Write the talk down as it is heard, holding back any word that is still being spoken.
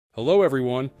Hello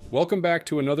everyone, welcome back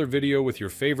to another video with your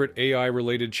favorite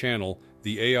AI-related channel,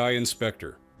 the AI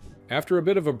Inspector. After a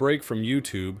bit of a break from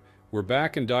YouTube, we're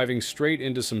back and diving straight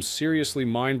into some seriously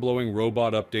mind-blowing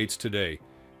robot updates today,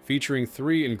 featuring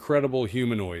three incredible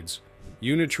humanoids: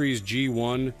 Unitree's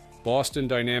G1, Boston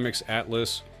Dynamics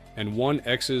Atlas, and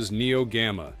 1X's Neo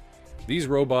Gamma. These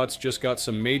robots just got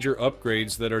some major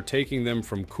upgrades that are taking them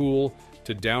from cool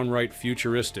to downright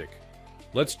futuristic.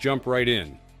 Let's jump right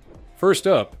in. First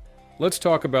up, let's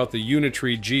talk about the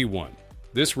Unitree G1.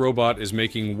 This robot is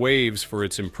making waves for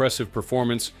its impressive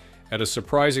performance at a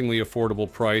surprisingly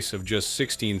affordable price of just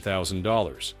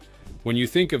 $16,000. When you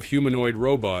think of humanoid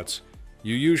robots,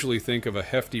 you usually think of a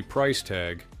hefty price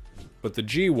tag, but the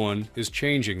G1 is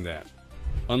changing that.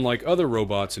 Unlike other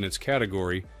robots in its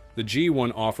category, the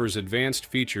G1 offers advanced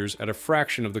features at a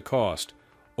fraction of the cost,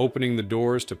 opening the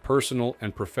doors to personal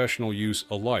and professional use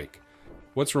alike.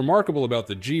 What's remarkable about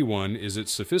the G1 is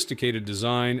its sophisticated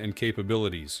design and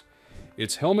capabilities.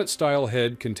 Its helmet-style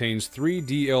head contains 3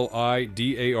 DLI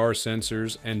DAR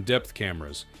sensors and depth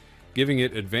cameras, giving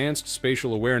it advanced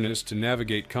spatial awareness to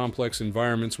navigate complex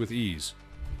environments with ease.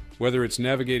 Whether it's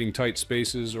navigating tight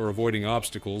spaces or avoiding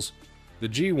obstacles, the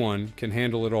G1 can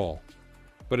handle it all.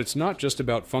 But it's not just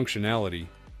about functionality,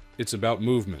 it's about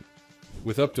movement.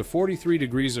 With up to 43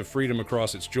 degrees of freedom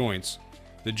across its joints,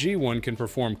 the G1 can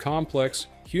perform complex,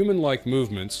 human-like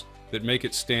movements that make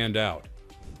it stand out.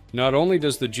 Not only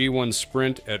does the G1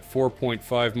 sprint at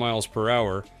 4.5 miles per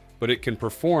hour, but it can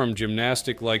perform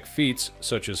gymnastic-like feats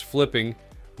such as flipping,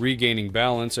 regaining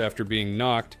balance after being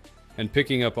knocked, and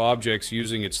picking up objects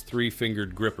using its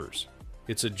 3-fingered grippers.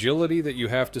 It's agility that you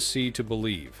have to see to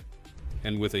believe.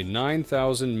 And with a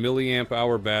 9,000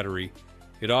 milliamp-hour battery,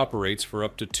 it operates for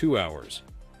up to 2 hours.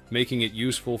 Making it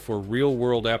useful for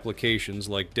real-world applications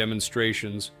like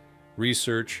demonstrations,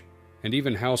 research, and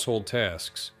even household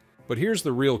tasks. But here's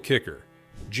the real kicker.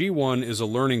 G1 is a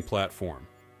learning platform.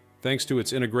 Thanks to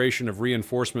its integration of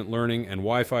reinforcement learning and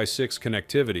Wi-Fi 6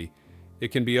 connectivity, it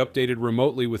can be updated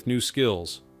remotely with new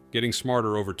skills, getting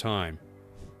smarter over time.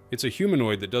 It's a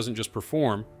humanoid that doesn't just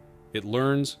perform, it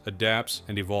learns, adapts,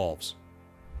 and evolves.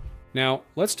 Now,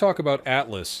 let's talk about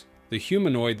Atlas, the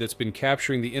humanoid that's been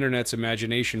capturing the internet's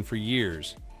imagination for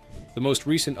years. The most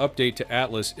recent update to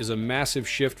Atlas is a massive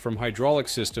shift from hydraulic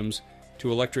systems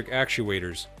to electric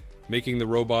actuators, making the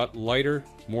robot lighter,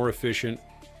 more efficient,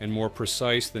 and more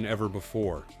precise than ever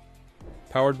before.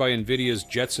 Powered by NVIDIA's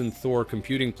Jetson Thor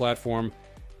computing platform,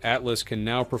 Atlas can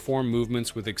now perform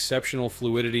movements with exceptional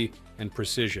fluidity and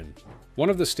precision. One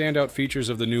of the standout features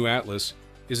of the new Atlas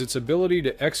is its ability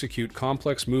to execute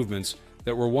complex movements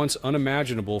that were once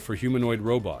unimaginable for humanoid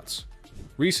robots.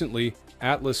 Recently,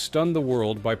 Atlas stunned the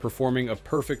world by performing a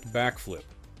perfect backflip,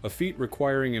 a feat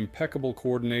requiring impeccable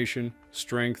coordination,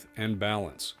 strength, and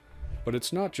balance. But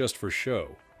it's not just for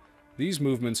show. These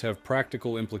movements have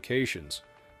practical implications,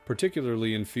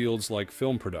 particularly in fields like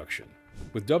film production.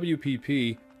 With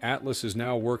WPP, Atlas is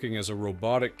now working as a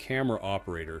robotic camera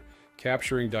operator,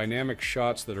 capturing dynamic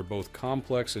shots that are both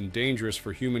complex and dangerous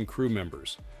for human crew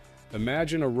members.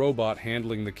 Imagine a robot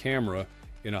handling the camera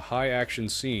in a high-action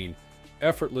scene,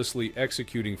 effortlessly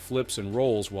executing flips and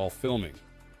rolls while filming.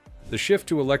 The shift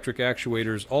to electric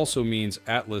actuators also means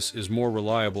Atlas is more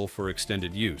reliable for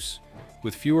extended use,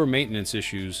 with fewer maintenance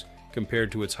issues compared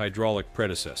to its hydraulic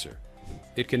predecessor.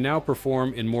 It can now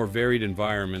perform in more varied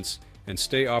environments and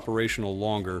stay operational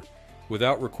longer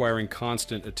without requiring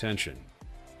constant attention.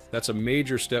 That's a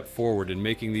major step forward in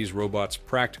making these robots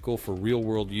practical for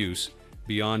real-world use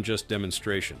beyond just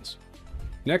demonstrations.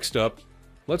 Next up,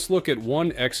 let's look at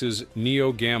 1X's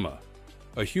Neo Gamma,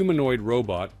 a humanoid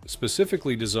robot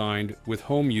specifically designed with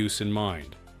home use in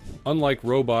mind. Unlike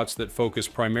robots that focus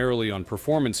primarily on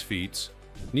performance feats,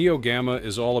 Neo Gamma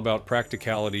is all about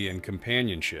practicality and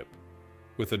companionship.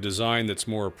 With a design that's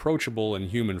more approachable and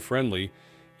human-friendly,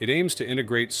 it aims to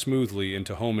integrate smoothly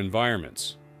into home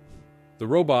environments. The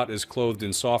robot is clothed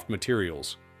in soft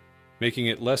materials, making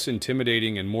it less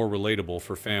intimidating and more relatable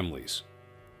for families.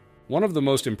 One of the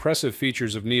most impressive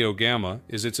features of Neo Gamma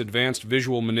is its advanced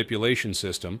visual manipulation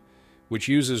system, which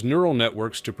uses neural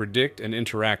networks to predict and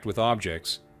interact with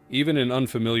objects, even in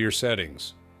unfamiliar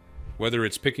settings. Whether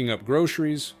it's picking up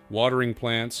groceries, watering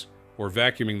plants, or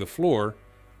vacuuming the floor,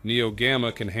 Neo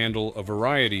Gamma can handle a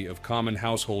variety of common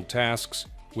household tasks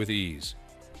with ease.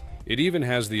 It even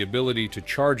has the ability to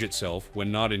charge itself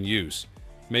when not in use,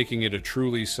 making it a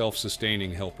truly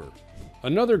self-sustaining helper.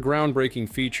 Another groundbreaking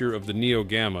feature of the Neo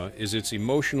Gamma is its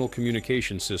emotional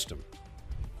communication system.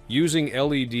 Using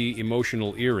LED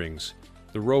emotional earrings,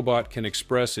 the robot can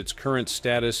express its current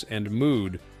status and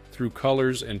mood through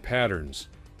colors and patterns,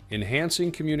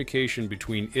 enhancing communication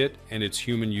between it and its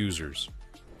human users.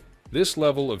 This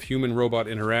level of human-robot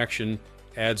interaction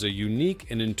adds a unique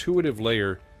and intuitive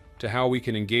layer to how we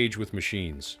can engage with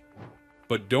machines.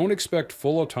 But don't expect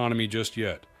full autonomy just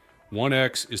yet.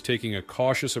 1X is taking a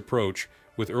cautious approach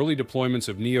with early deployments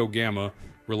of Neo Gamma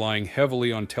relying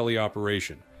heavily on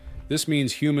teleoperation. This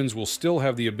means humans will still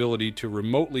have the ability to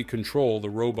remotely control the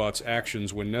robot's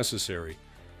actions when necessary.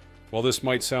 While this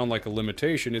might sound like a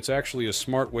limitation, it's actually a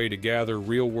smart way to gather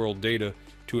real-world data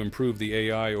to improve the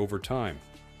AI over time.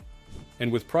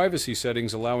 And with privacy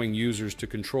settings allowing users to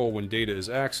control when data is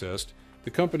accessed, the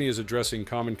company is addressing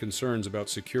common concerns about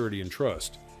security and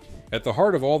trust. At the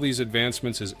heart of all these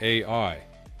advancements is AI,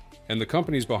 and the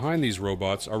companies behind these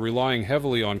robots are relying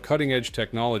heavily on cutting-edge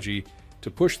technology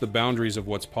to push the boundaries of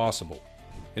what's possible.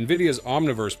 NVIDIA's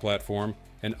Omniverse platform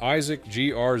and Isaac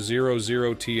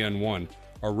GR00TN1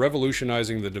 are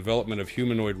revolutionizing the development of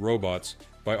humanoid robots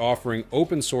by offering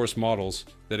open-source models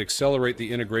that accelerate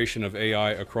the integration of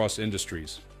AI across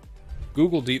industries.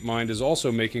 Google DeepMind is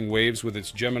also making waves with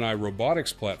its Gemini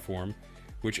robotics platform,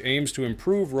 which aims to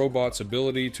improve robots'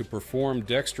 ability to perform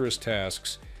dexterous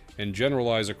tasks and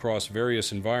generalize across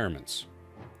various environments.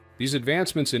 These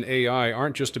advancements in AI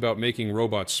aren't just about making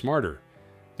robots smarter,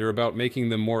 they're about making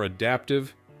them more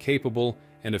adaptive, capable,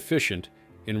 and efficient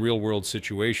in real-world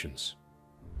situations.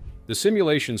 The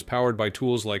simulations powered by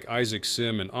tools like Isaac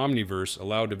Sim and Omniverse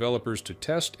allow developers to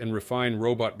test and refine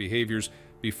robot behaviors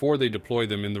before they deploy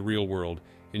them in the real world,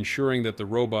 ensuring that the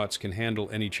robots can handle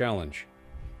any challenge.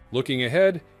 Looking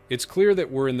ahead, it's clear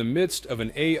that we're in the midst of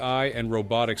an AI and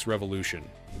robotics revolution.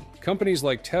 Companies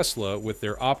like Tesla with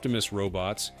their Optimus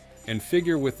robots and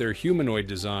Figure with their humanoid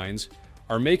designs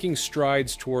are making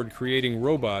strides toward creating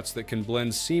robots that can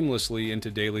blend seamlessly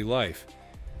into daily life.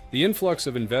 The influx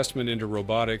of investment into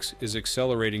robotics is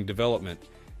accelerating development,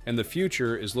 and the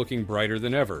future is looking brighter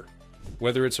than ever.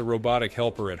 Whether it's a robotic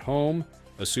helper at home,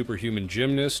 a superhuman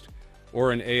gymnast,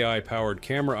 or an AI-powered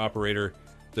camera operator,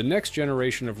 the next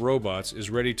generation of robots is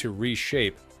ready to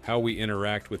reshape how we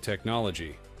interact with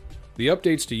technology. The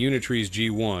updates to Unitree's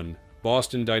G1,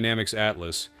 Boston Dynamics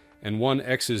Atlas, and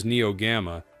 1X's Neo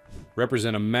Gamma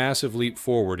represent a massive leap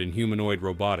forward in humanoid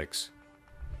robotics.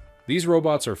 These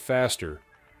robots are faster,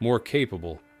 more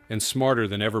capable, and smarter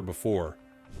than ever before,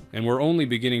 and we're only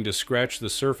beginning to scratch the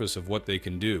surface of what they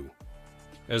can do.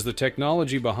 As the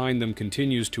technology behind them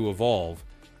continues to evolve,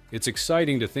 it's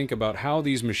exciting to think about how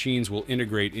these machines will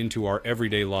integrate into our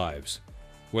everyday lives,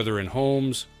 whether in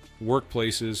homes,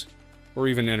 workplaces, or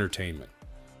even entertainment.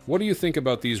 What do you think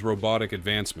about these robotic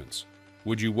advancements?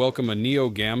 Would you welcome a Neo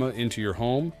Gamma into your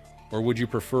home, or would you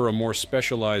prefer a more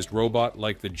specialized robot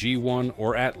like the G1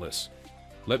 or Atlas?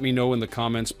 Let me know in the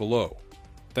comments below.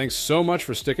 Thanks so much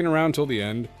for sticking around till the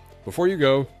end. Before you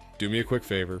go, do me a quick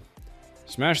favor.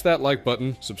 Smash that like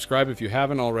button, subscribe if you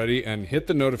haven't already, and hit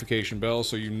the notification bell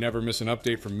so you never miss an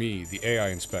update from me, the AI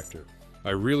Inspector.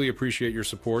 I really appreciate your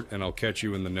support, and I'll catch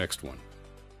you in the next one.